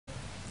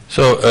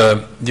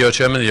Dear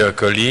Chairman, dear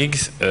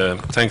colleagues,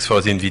 thanks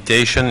for the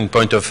invitation. In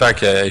point of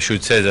fact, I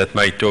should say that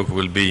my talk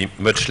will be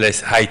much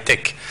less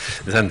high-tech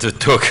than the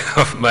talk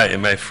of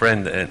my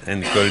friend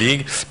and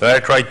colleague, but I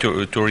try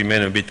to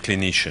remain a bit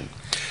clinician.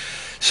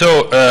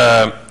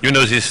 You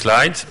know these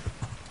slides.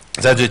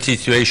 That's the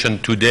situation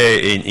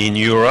today in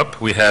Europe.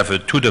 We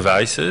have 2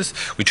 devices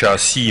which are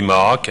CE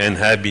mark and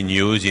have been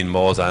used in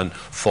more than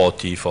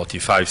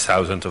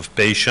 45,000 of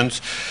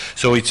patients.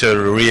 So it's a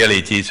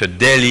reality, it's a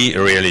daily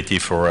reality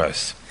for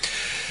us.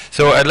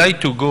 So I'd like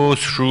to go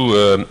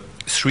through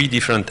 3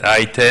 different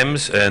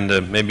items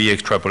and maybe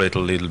extrapolate a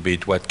little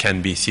bit what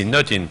can be seen,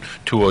 not in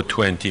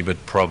 2020,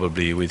 but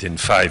probably within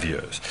 5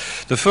 years.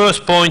 The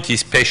first point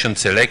is patient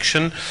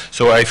selection.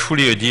 So I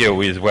fully agree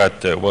with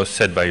what was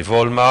said by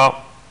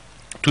Volmar.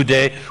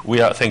 Today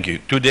we are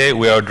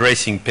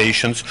addressing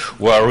patients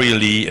who are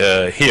really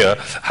here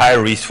high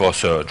risk for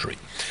surgery.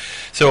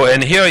 So,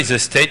 and here is a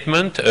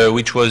statement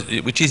which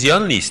is the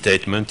only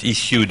statement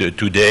issued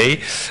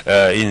today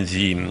in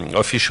the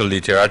official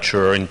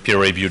literature in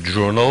peer-reviewed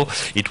journal.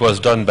 It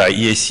was done by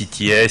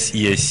EACTS,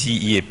 ESC,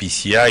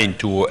 EAPCI in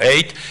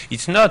 2008.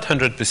 It's not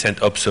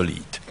 100%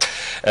 obsolete.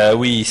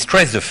 We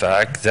stress the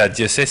fact that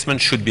the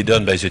assessment should be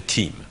done by the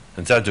team.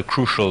 And that's a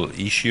crucial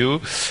issue.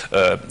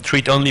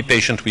 Treat only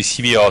patients with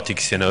severe aortic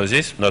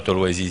stenosis, not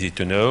always easy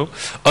to know.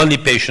 Only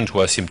patients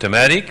who are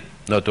symptomatic,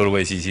 not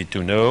always easy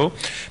to know.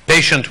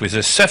 Patients with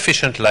a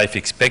sufficient life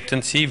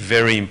expectancy,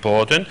 very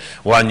important.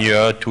 1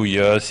 year, 2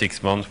 years,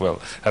 6 months,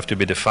 well, have to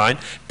be defined.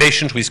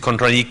 Patients with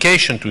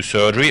contraindication to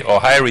surgery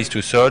or high risk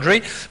to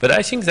surgery. But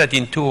I think that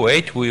in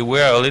 2008 we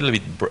were a little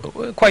bit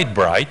quite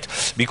bright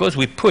because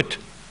we put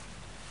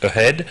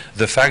ahead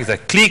the fact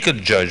that clinical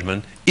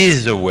judgment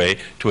is the way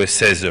to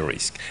assess the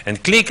risk.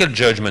 And clinical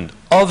judgment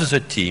of the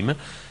team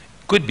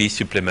could be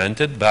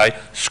supplemented by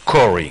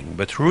scoring.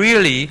 But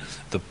really,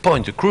 the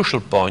crucial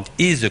point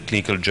is the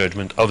clinical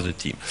judgment of the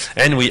team.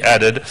 And we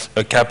added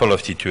a couple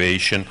of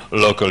situations,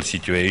 local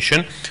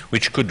situations,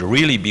 which could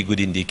really be good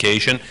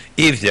indication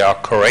if they are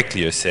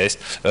correctly assessed.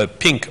 A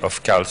pink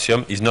of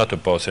calcium is not a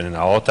porcelain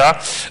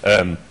aorta.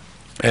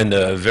 And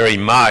a very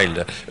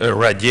mild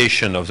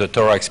radiation of the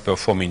thorax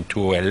performed in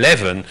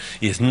 2011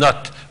 is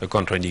not a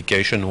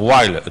contraindication,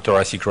 while a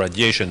thoracic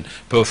radiation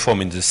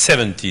performed in the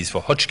 70s for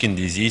Hodgkin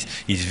disease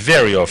is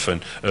very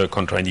often a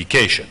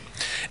contraindication.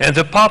 And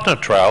the partner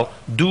trial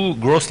do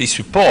grossly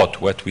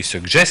support what we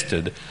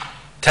suggested.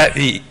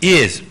 TAVI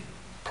is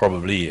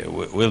probably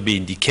will be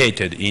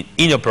indicated in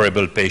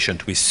inoperable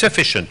patients with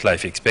sufficient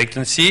life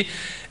expectancy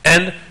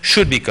and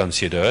should be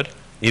considered,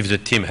 if the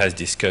team has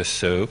discussed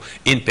so,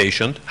 in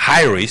patient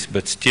high risk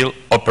but still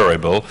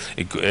operable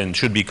and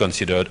should be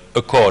considered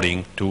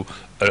according to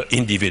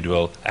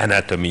individual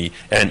anatomy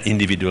and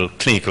individual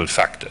clinical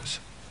factors.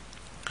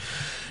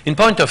 In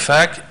point of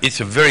fact, it's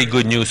a very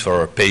good news for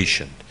our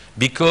patient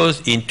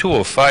because in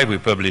 2005 we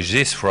published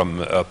this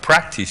from a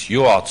practice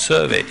UART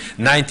survey,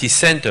 90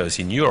 centers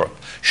in Europe,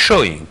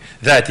 showing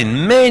that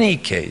in many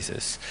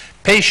cases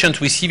patients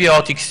with severe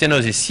aortic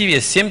stenosis,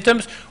 severe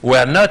symptoms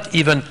were not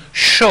even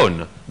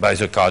shown by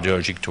the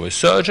cardiologist to a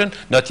surgeon,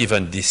 not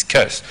even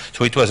discussed.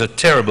 So it was a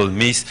terrible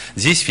miss.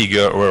 This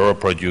figure were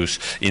reproduced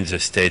in the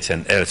States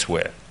and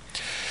elsewhere.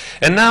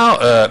 And now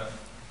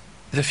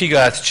the figure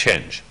has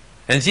changed.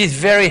 And this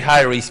very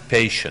high-risk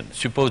patient,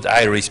 supposed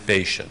high-risk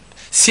patient,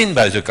 seen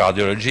by the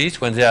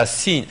cardiologist, when they are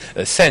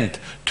sent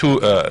to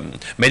a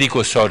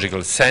medical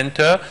surgical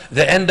center,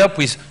 they end up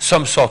with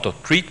some sort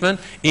of treatment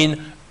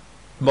in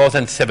more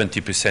than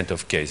 70%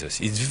 of cases.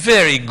 It's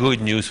very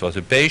good news for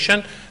the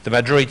patient. The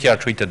majority are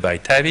treated by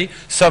TAVI.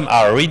 Some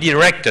are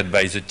redirected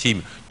by the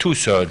team to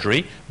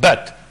surgery,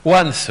 but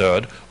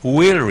 1/3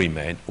 will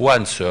remain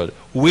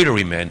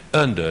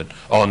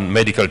on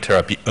medical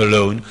therapy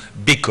alone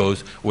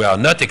because we are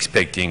not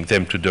expecting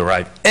them to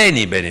derive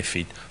any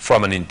benefit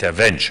from an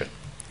intervention.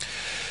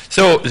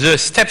 So the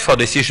steps for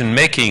decision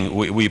making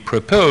we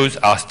propose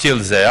are still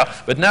there,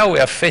 but now we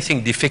are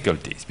facing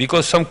difficulties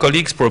because some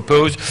colleagues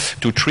propose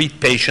to treat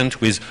patients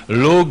with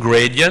low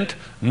gradient,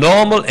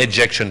 normal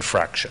ejection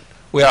fraction.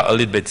 We are a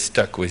little bit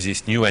stuck with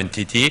this new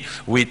entity.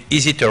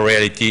 Is it a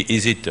reality?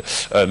 Is it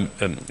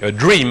a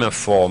dream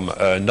from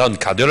a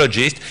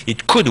non-cardiologist?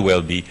 It could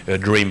well be a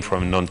dream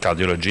from a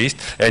non-cardiologist,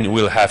 and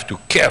we'll have to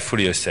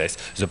carefully assess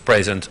the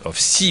presence of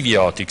severe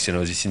aortic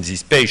stenosis in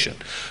this patient.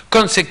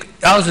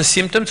 How the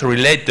symptoms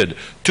related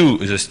to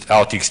the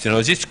aortic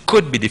stenosis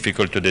could be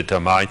difficult to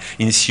determine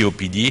in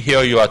COPD.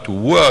 Here you have to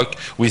work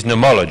with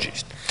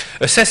pneumologists.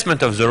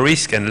 Assessment of the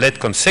risk and lead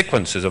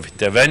consequences of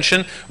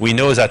intervention. We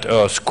know that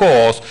our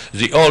scores,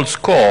 the old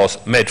scores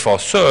made for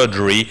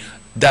surgery,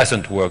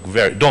 don't work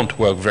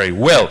very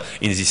well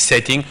in this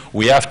setting.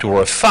 We have to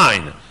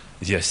refine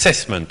the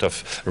assessment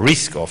of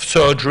risk of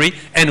surgery,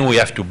 and we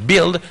have to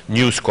build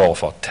new score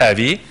for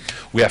TAVI.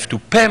 We have to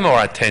pay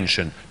more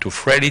attention to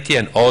frailty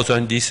and other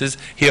indices.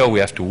 Here we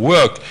have to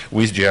work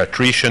with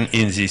geriatrician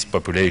in this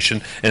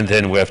population, and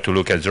then we have to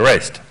look at the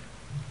rest.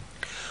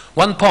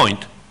 One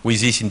point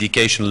with this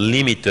indication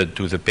limited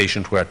to the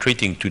patient we are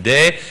treating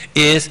today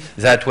is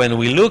that when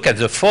we look at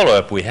the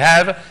follow-up we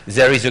have,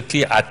 there is a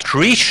clear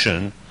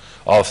attrition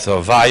of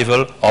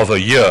survival over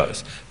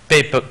years.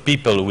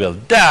 People will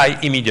die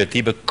immediately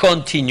but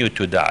continue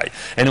to die.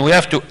 And we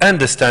have to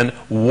understand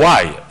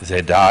why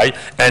they die.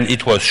 And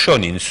it was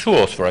shown in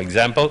source, for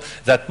example,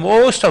 that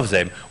most of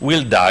them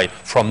will die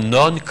from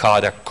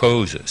non-cardiac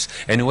causes.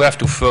 And we have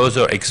to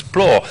further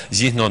explore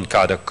these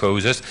non-cardiac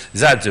causes.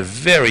 That's a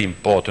very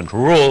important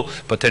role,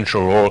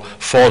 potential role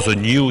for the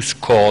new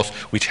scores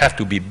which have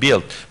to be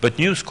built. But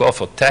new score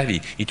for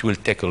TAVI, it will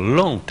take a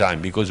long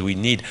time because we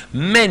need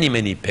many,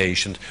 many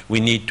patients. We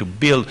need to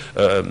build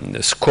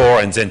a score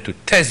and then to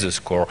test the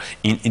score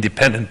in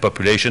independent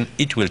population.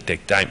 It will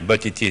take time,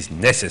 but it is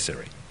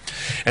necessary.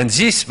 And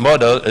this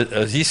model,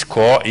 this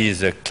score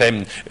is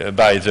claimed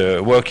by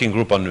the Working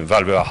Group on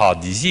Valvular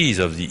Heart Disease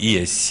of the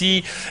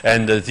ESC,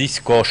 and this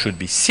score should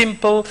be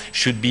simple,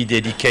 should be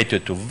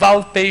dedicated to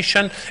valve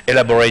patients,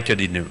 elaborated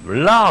in a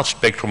large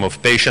spectrum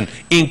of patients,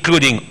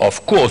 including,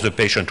 of course, the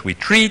patient we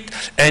treat,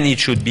 and it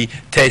should be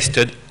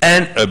tested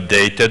and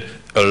updated.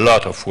 A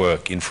lot of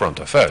work in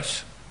front of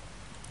us.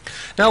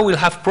 Now we'll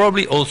have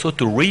probably also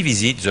to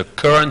revisit the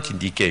current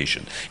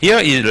indication. Here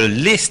is a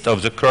list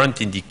of the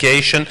current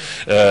indication,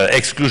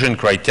 exclusion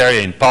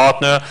criteria in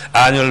partner,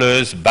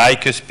 annulus,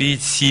 bicuspid,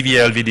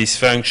 CVLV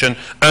dysfunction,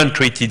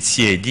 untreated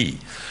CAD.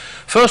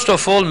 First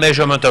of all,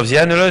 measurement of the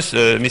annulus.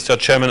 Mr.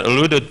 Chairman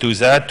alluded to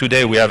that.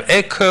 Today we have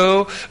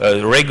echo,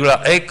 regular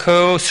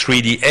echo,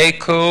 3D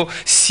echo,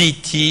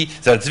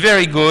 CT. That's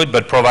very good,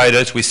 but provide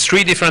us with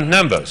 3 different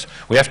numbers.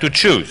 We have to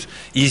choose.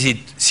 Is it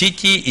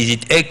CT? Is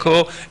it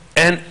echo?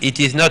 And it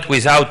is not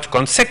without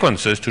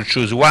consequences to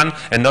choose one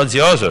and not the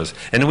others.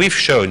 And we've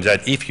shown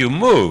that if you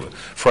move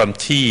from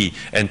TE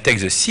and take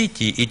the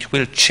CT, it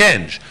will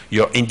change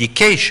your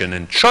indication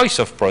and choice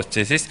of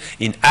prosthesis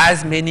in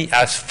as many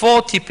as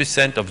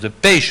 40% of the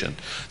patient.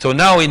 So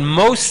now in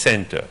most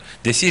centers,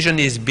 decision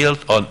is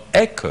built on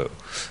echo.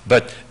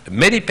 But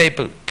many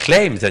people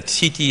claim that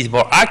CT is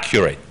more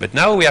accurate. But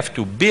now we have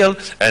to build,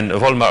 and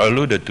Volmar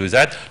alluded to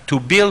that, to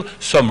build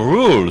some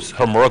rules,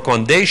 some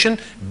recommendations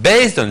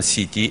based on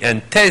CT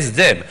and test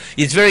them.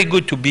 It's very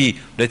good to be,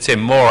 let's say,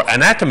 more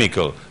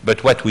anatomical,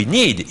 but what we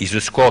need is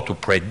a score to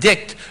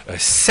predict a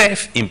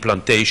safe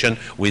implantation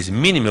with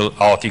minimal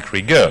aortic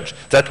regurg.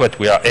 That's what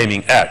we are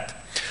aiming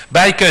at.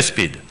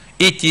 Bicuspid,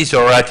 it is a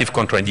relative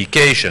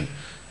contraindication.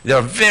 There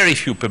are very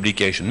few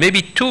publications,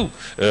 maybe 2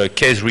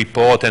 case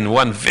reports and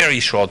 1 very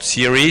short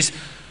series.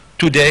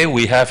 Today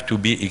we have to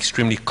be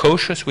extremely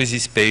cautious with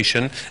this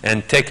patient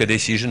and take a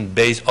decision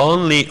based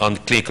only on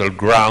clinical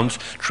grounds,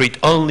 treat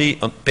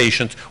only on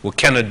patients who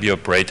cannot be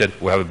operated,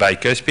 who have a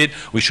bicuspid.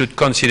 We should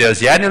consider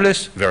the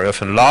annulus, very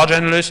often large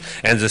annulus,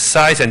 and the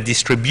size and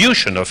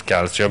distribution of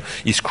calcium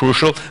is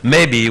crucial.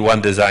 Maybe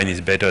one design is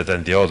better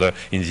than the other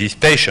in this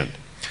patient.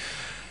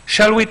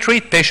 Shall we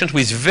treat patients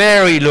with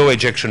very low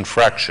ejection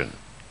fraction?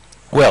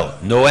 Well,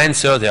 no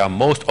answer. They are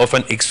most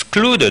often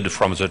excluded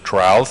from the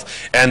trials.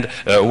 And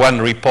one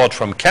report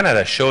from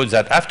Canada showed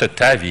that after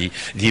TAVI,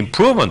 the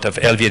improvement of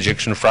LV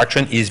ejection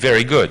fraction is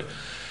very good.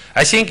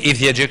 I think if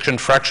the ejection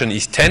fraction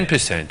is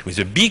 10% with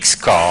a big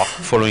scar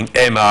following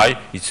MI,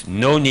 it's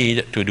no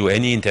need to do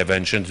any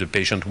intervention. The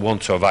patient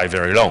won't survive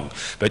very long.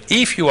 But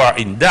if you are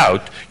in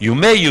doubt, you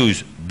may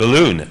use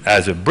balloon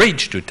as a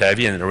bridge to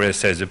TAVI and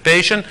reassess the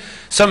patient.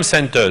 Some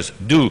centers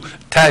do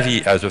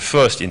TAVI as a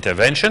first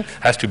intervention,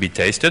 has to be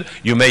tested.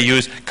 You may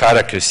use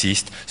cardiac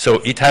assist,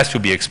 so it has to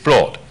be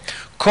explored.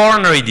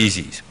 Coronary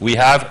disease, we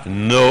have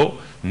no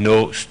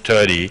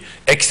study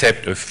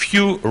except a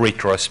few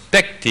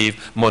retrospective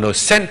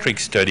monocentric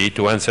study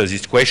to answer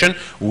this question.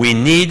 We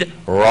need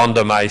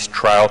randomized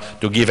trial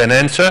to give an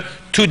answer.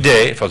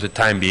 Today, for the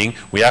time being,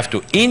 we have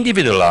to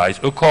individualize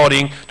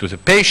according to the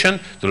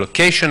patient, the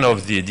location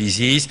of the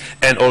disease,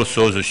 and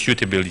also the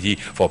suitability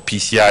for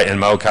PCI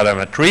and myocardial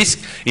at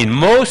risk. In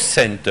most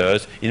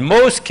centers, in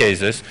most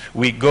cases,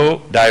 we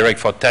go direct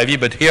for TAVI,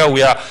 but here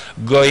we are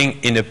going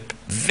in a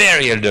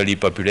very elderly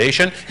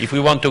population. If we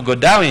want to go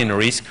down in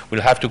risk,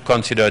 we'll have to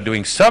consider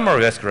doing some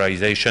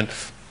revascularization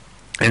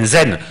and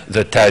then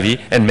the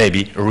TAVI and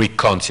maybe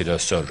reconsider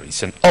surgery.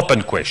 It's an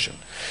open question.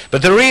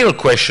 But the real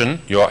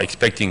question you are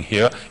expecting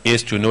here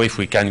is to know if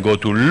we can go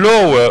to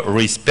lower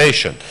risk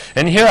patients.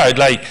 And here I'd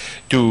like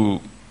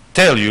to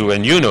tell you,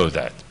 and you know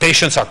that,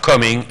 patients are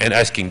coming and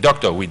asking,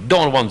 doctor, we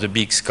don't want the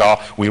big scar,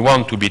 we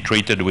want to be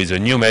treated with a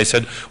new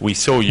method. We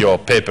saw your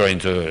paper in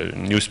the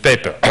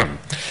newspaper.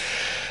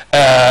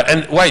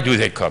 And why do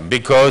they come?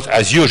 Because,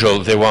 as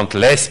usual, they want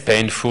less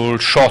painful,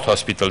 short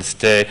hospital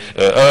stay,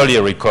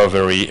 earlier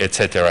recovery,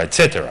 etc.,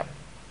 etc.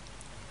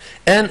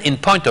 And in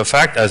point of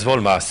fact, as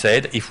Volmar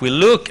said, if we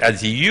look at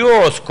the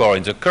Euro score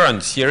in the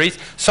current series,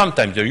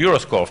 sometimes the Euro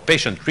score of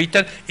patients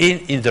treated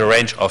in the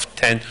range of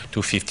 10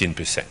 to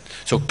 15%.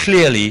 So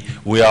clearly,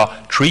 we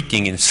are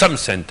treating in some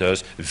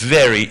centers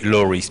very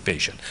low-risk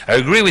patients. I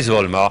agree with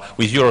Volmar,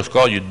 with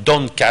Euroscore, you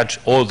don't catch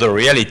all the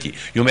reality.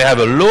 You may have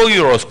a low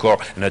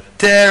Euroscore and a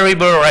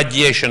terrible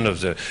radiation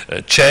of the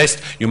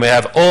chest. You may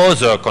have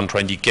other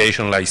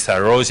contraindications like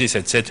cirrhosis,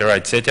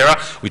 etc.,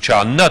 which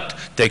are not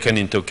taken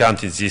into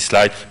account in this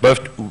slide,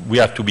 but we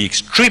have to be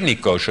extremely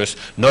cautious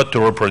not to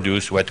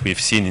reproduce what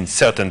we've seen in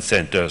certain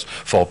centers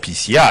for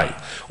PCI.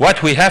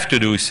 What we have to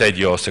do, said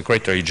your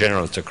Secretary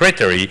General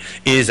Secretary,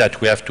 is that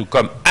we have to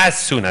come as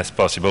soon as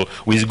possible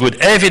with good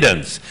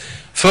evidence.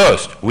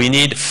 First, we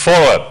need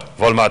follow-up.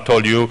 Volmar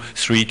told you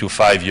 3 to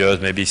 5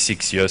 years, maybe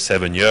 6 years,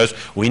 7 years.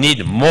 We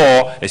need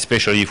more,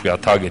 especially if we are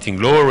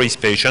targeting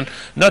lower-risk patients,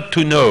 not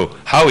to know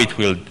how it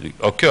will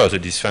occur, the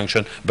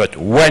dysfunction, but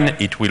when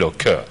it will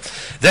occur.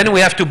 Then we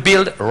have to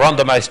build a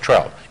randomized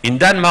trial. In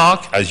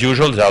Denmark, as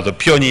usual, they are the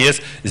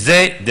pioneers.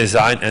 They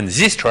design, and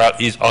this trial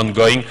is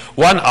ongoing.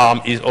 One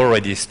arm is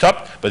already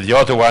stopped, but the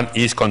other one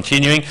is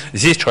continuing.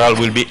 This trial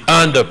will be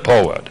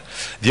underpowered.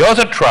 The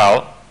other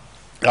trial,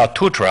 there are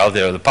two trials.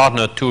 There are the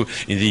partner two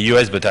in the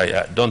US, but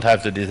I don't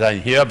have the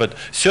design here. But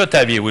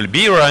Surtavi will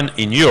be run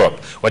in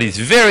Europe. What is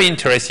very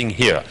interesting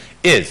here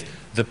is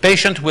the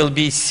patient will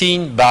be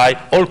seen by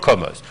all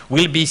comers,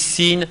 will be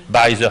seen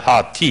by the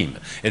heart team.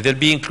 It will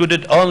be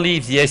included only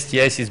if the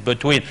STS is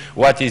between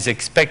what is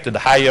expected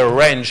higher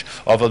range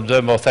of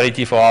observed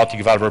mortality for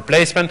aortic valve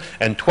replacement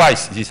and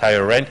twice this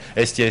higher range,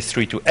 STS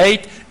 3 to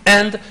 8,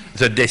 and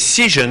the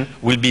decision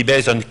will be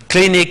based on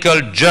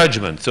clinical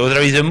judgment. So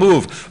there is a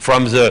move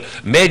from the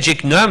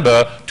magic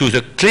number to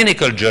the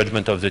clinical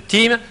judgment of the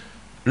team.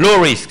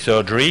 Low-risk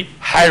surgery,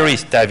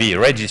 high-risk TAVI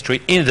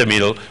registry in the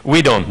middle,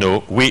 we don't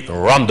know, we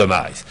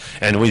randomize.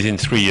 And within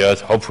 3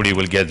 years, hopefully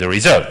we'll get the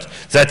results.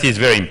 That is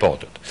very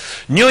important.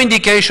 New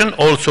indication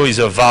also is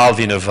a valve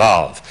in a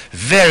valve.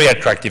 Very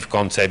attractive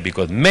concept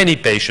because many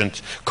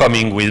patients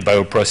coming with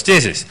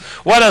bioprosthesis.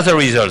 What are the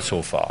results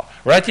so far?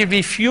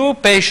 Relatively few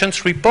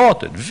patients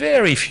reported,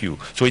 very few.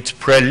 So it's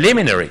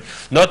preliminary.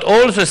 Not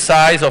all the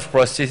size of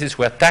prosthesis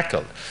were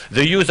tackled.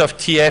 The use of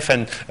TF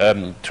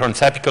and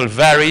transapical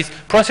varies.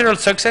 Procedural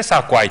success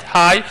are quite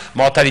high,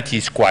 mortality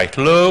is quite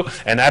low,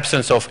 and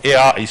absence of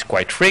AR is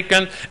quite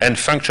frequent, and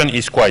function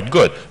is quite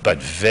good,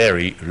 but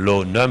very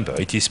low number.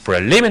 It is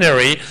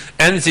preliminary,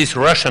 and this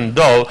Russian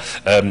doll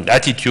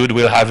attitude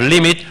will have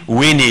limit.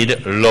 We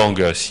need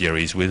longer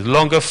series with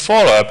longer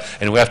follow-up,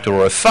 and we have to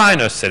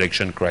refine our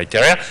selection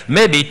criteria,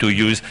 maybe to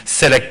use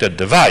selected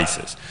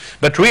devices.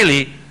 But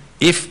really,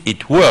 if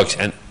it works,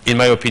 and in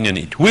my opinion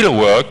it will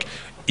work,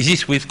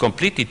 this will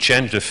completely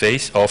change the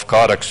face of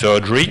cardiac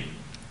surgery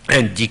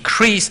and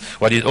decrease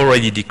what is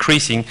already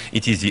decreasing.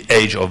 It is the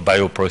age of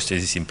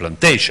bioprosthesis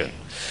implantation.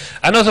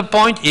 Another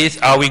point is,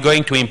 are we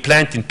going to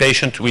implant in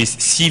patients with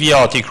severe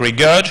aortic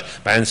regurg?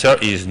 My answer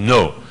is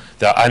no.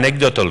 There are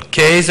anecdotal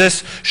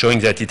cases showing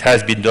that it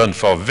has been done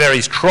for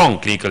very strong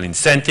clinical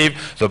incentive.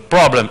 The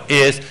problem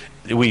is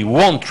we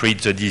won't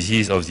treat the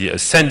disease of the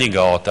ascending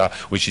aorta,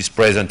 which is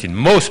present in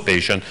most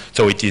patients,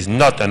 so it is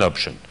not an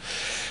option.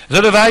 The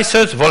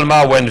devices,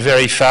 Volmar went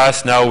very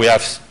fast. Now we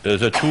have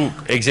the two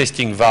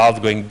existing valves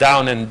going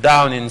down and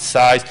down in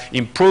size,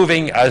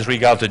 improving as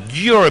regards the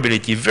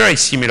durability, very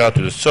similar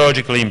to the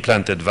surgically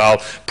implanted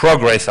valve.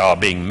 Progress are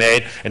being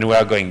made, and we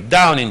are going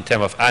down in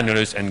terms of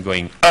annulus and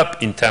going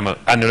up in terms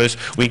of annulus.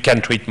 We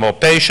can treat more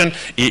patients.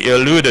 He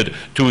alluded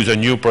to the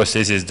new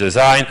prosthesis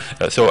design,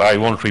 so I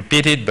won't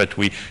repeat it, but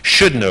we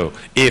should know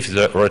if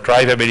the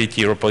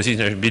retrievability or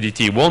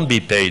repositionability won't be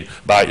paid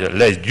by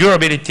less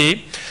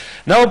durability.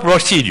 Now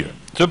procedure.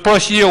 The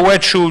procedure,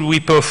 what should we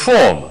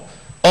perform?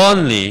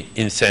 Only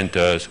in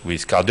centers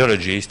with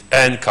cardiologists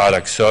and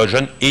cardiac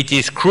surgeon. It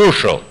is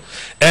crucial.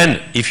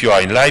 And if you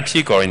are in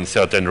Leipzig or in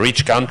certain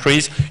rich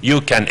countries, you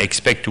can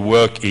expect to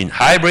work in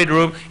hybrid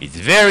room. It's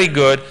very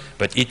good,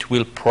 but it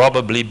will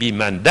probably be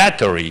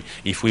mandatory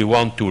if we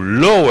want to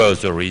lower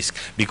the risk,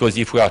 because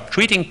if we are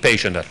treating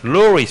patients at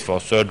low risk for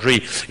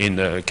surgery in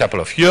a couple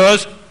of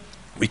years,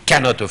 we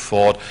cannot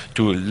afford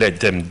to let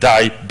them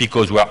die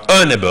because we are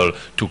unable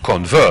to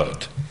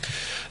convert.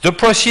 The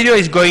procedure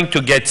is going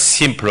to get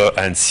simpler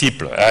and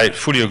simpler. I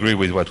fully agree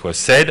with what was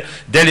said.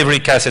 Delivery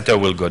catheter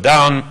will go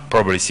down.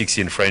 Probably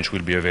 16 French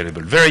will be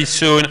available very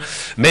soon.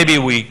 Maybe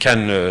we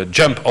can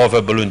jump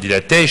over balloon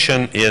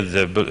dilatation in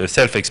the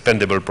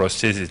self-expandable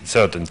prosthesis in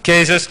certain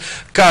cases.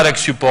 Cardiac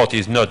support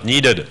is not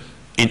needed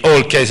in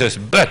all cases,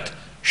 but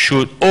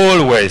should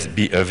always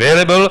be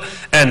available.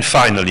 And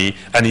finally,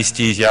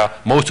 anesthesia.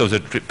 Most of the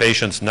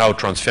patients now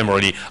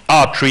transfemorally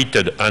are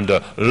treated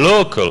under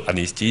local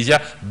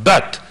anesthesia,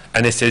 but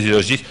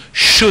anesthesiologists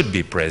should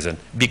be present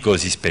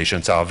because these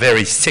patients are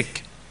very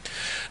sick.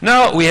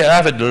 Now we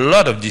have a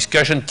lot of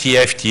discussion,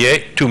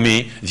 TFTA. To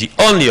me, the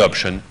only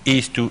option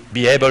is to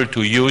be able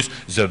to use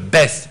the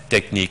best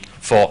technique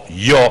for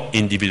your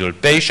individual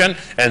patient,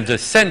 and the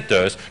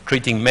centers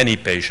treating many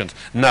patients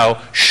now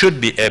should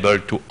be able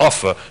to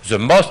offer the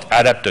most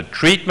adapted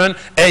treatment,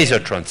 either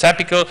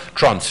transapical,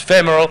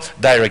 transfemoral,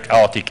 direct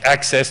aortic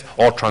access,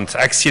 or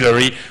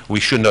transaxillary. We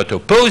should not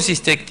oppose this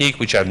technique,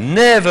 which have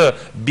never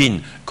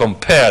been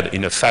compared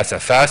in a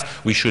face-à-face.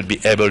 We should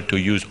be able to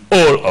use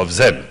all of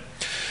them.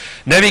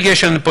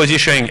 Navigation and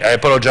positioning, I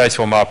apologize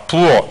for my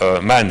poor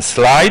man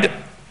slide.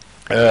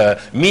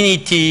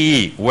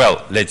 Mini-TE,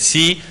 well, let's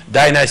see.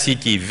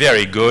 Dynacity,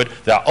 very good.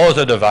 There are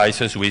other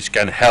devices which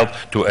can help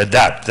to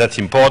adapt. That's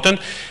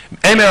important.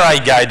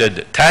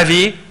 MRI-guided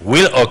TAVI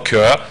will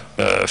occur,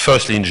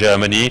 firstly in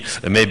Germany,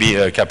 maybe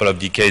a couple of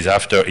decades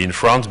after in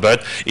France,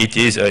 but it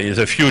is in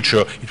the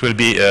future. It will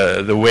be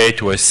the way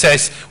to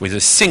assess with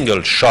a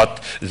single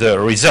shot the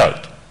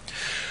result.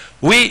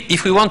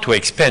 If we want to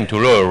expand to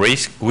lower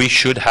risk, we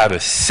should have a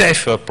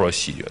safer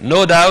procedure.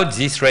 No doubt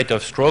this rate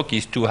of stroke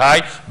is too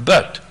high,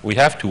 but we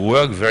have to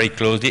work very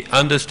closely,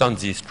 understand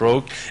this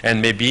stroke,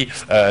 and maybe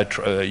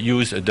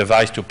use a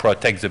device to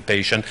protect the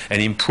patient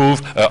and improve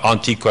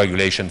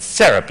anticoagulation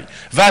therapy.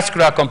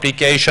 Vascular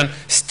complication,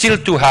 still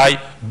too high,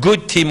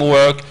 good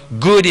teamwork,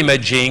 good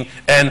imaging,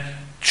 and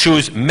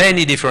choose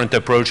many different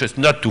approaches.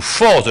 Not to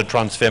force the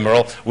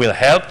transfemoral will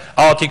help.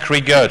 Aortic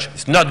regurg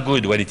is not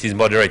good when it is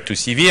moderate to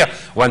severe.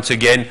 Once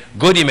again,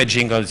 good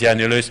imaging on the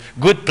annulus,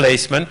 good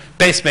placement.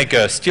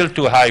 Pacemaker still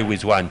too high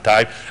with one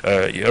type.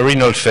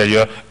 Renal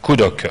failure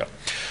could occur.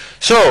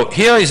 So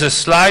here is a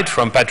slide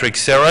from Patrick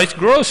Serra. It's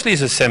grossly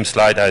the same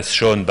slide as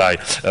shown by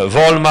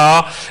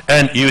Volmar,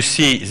 and you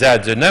see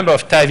that the number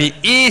of TAVI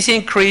is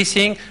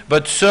increasing,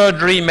 but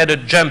surgery made a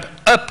jump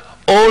up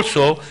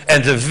also,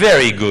 and the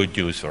very good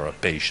news for a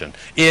patient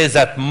is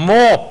that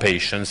more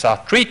patients are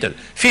treated.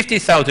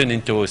 50,000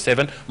 in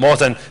 2007, more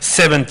than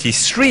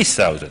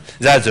 73,000.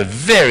 That's a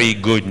very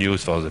good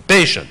news for the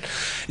patient.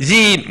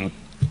 The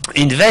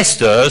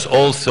investors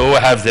also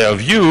have their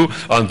view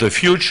on the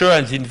future,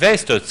 and the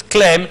investors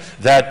claim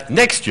that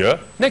next year,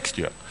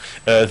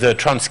 the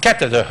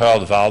transcatheter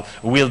heart valve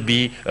will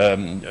be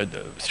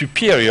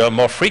superior,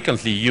 more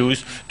frequently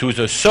used to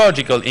the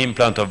surgical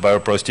implant of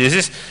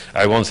bioprosthesis.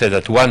 I won't say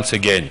that once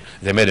again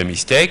they made a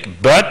mistake,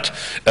 but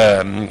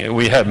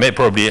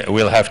probably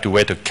will have to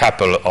wait a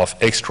couple of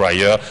extra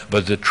years.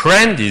 But the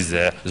trend is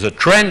there. The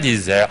trend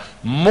is there.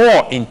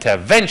 More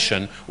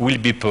intervention will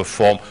be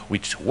performed,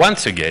 which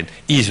once again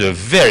is a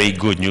very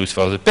good news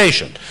for the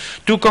patient.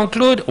 To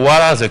conclude,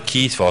 what are the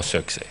keys for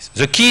success?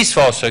 The keys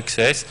for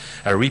success,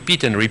 I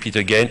repeat and repeat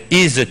again,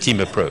 is the team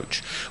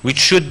approach, which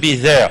should be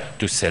there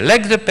to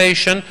select the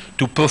patient,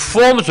 to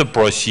perform the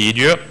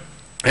procedure,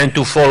 and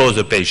to follow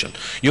the patient.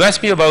 You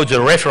asked me about the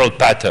referral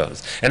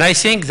patterns, and I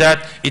think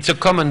that it's a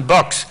common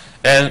box,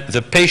 and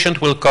the patient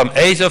will come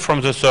either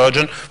from the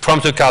surgeon,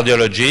 from the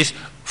cardiologist,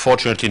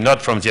 fortunately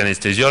not from the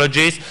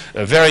anesthesiologist,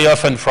 very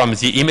often from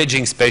the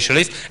imaging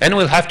specialist, and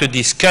we'll have to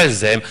discuss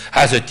them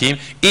as a team.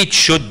 It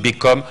should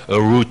become a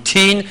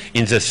routine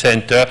in the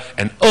center,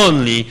 and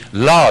only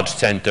large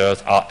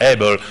centers are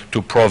able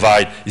to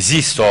provide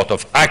this sort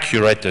of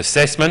accurate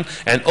assessment,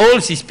 and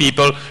all these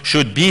people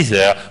should be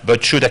there,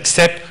 but should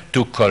accept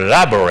to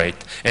collaborate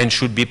and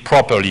should be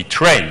properly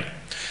trained.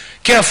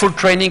 Careful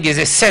training is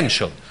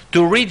essential.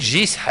 To reach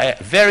this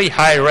very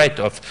high rate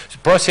of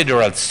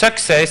procedural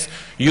success,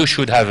 you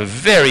should have a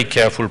very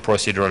careful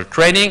procedural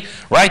training.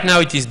 Right now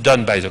it is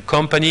done by the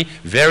company,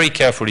 very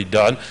carefully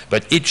done,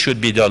 but it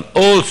should be done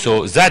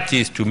also. That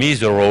is, to me,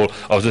 the role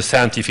of the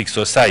scientific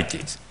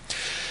societies.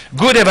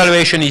 Good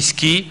evaluation is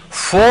key.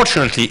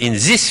 Fortunately, in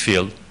this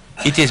field,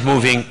 it is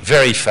moving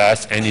very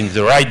fast and in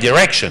the right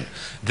direction.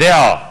 There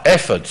are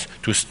efforts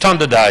to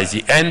standardize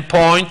the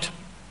endpoint.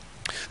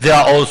 There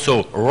are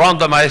also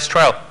randomized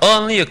trials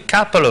only a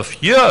couple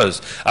of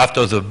years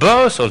after the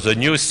birth of the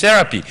new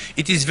therapy.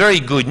 It is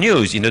very good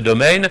news in a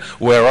domain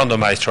where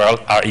randomized trials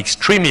are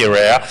extremely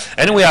rare.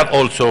 And we have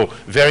also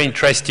very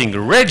interesting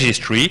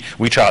registry,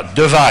 which are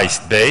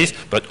device-based,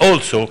 but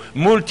also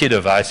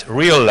multi-device,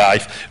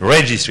 real-life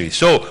registry.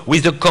 So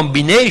with the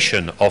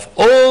combination of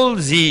all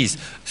these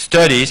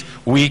studies,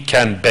 we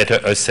can better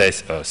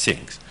assess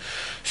things.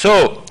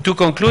 So to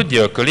conclude,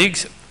 dear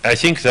colleagues, I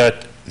think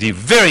that the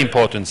very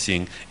important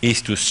thing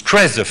is to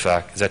stress the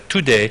fact that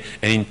today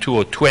and in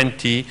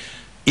 2020,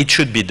 it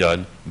should be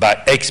done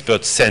by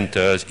expert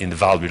centers in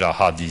valvular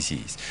heart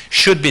disease.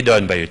 Should be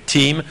done by a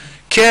team,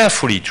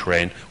 carefully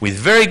trained, with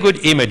very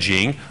good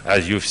imaging,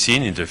 as you've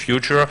seen in the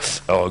future,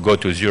 or go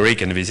to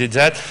Zurich and visit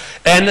that,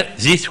 and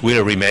this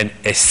will remain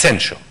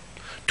essential.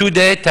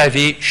 Today,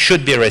 TAVI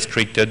should be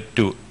restricted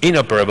to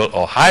inoperable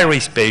or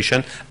high-risk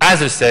patients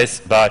as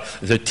assessed by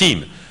the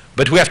team.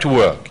 But we have to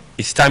work.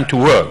 It's time to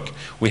work.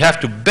 We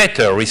have to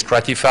better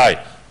re-stratify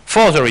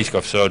for the risk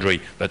of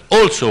surgery, but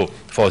also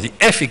for the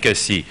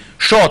efficacy,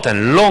 short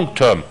and long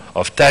term,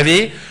 of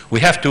TAVI.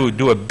 We have to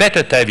do a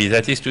better TAVI,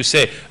 that is to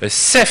say, a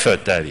safer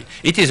TAVI.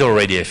 It is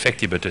already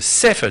effective, but a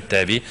safer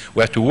TAVI.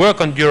 We have to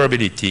work on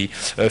durability,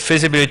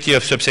 feasibility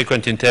of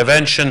subsequent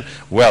intervention.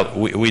 Well,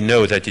 we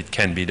know that it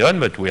can be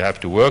done, but we have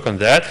to work on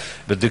that.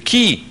 But the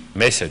key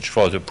message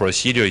for the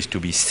procedure is to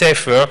be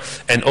safer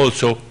and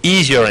also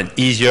easier and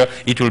easier.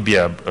 It will be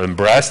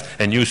embraced,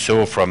 and you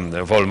saw from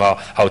Volmar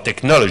how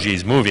technology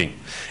is moving.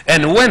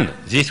 And when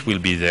this will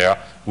be there,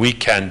 we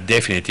can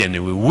definitely, and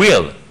we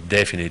will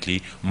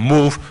definitely,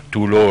 move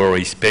to lower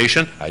risk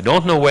patients. I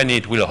don't know when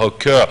it will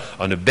occur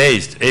on a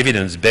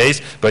evidence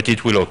base, but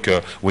it will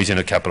occur within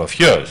a couple of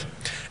years.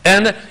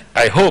 And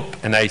I hope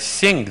and I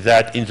think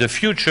that in the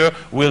future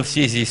we'll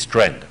see this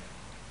trend.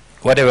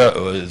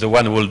 Whatever the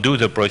one who will do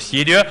the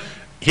procedure,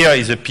 here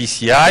is a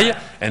PCI,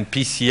 and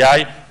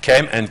PCI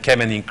came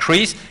and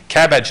increased.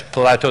 CABG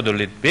plateaued a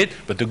little bit,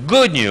 but the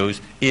good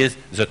news is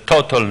the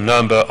total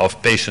number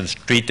of patients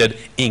treated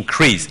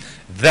increased.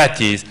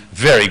 That is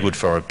very good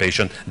for a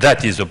patient.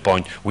 That is the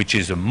point which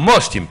is the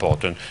most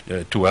important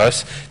to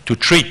us, to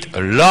treat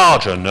a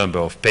larger number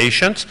of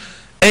patients,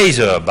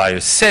 either by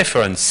a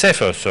safer and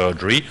safer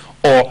surgery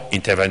or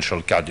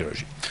interventional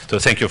cardiology. So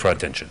thank you for your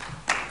attention.